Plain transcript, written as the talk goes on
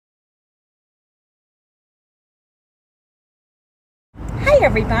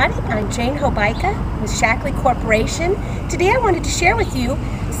everybody, I'm Jane Hobaica with Shackley Corporation. Today I wanted to share with you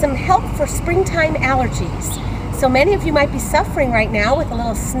some help for springtime allergies. So many of you might be suffering right now with a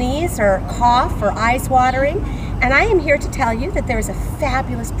little sneeze or cough or eyes watering, and I am here to tell you that there is a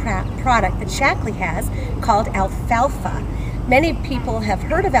fabulous product that Shackley has called alfalfa. Many people have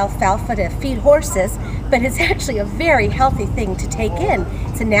heard of alfalfa to feed horses, but it's actually a very healthy thing to take in.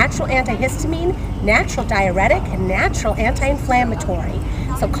 It's a natural antihistamine, natural diuretic, and natural anti-inflammatory.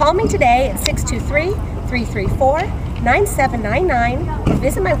 So call me today at 623-334-9799 or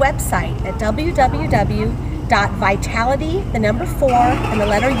visit my website at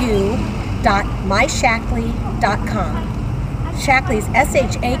www.vitality4.myshackley.com. Shackley's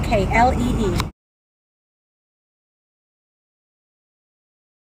S-H-A-K-L-E-E.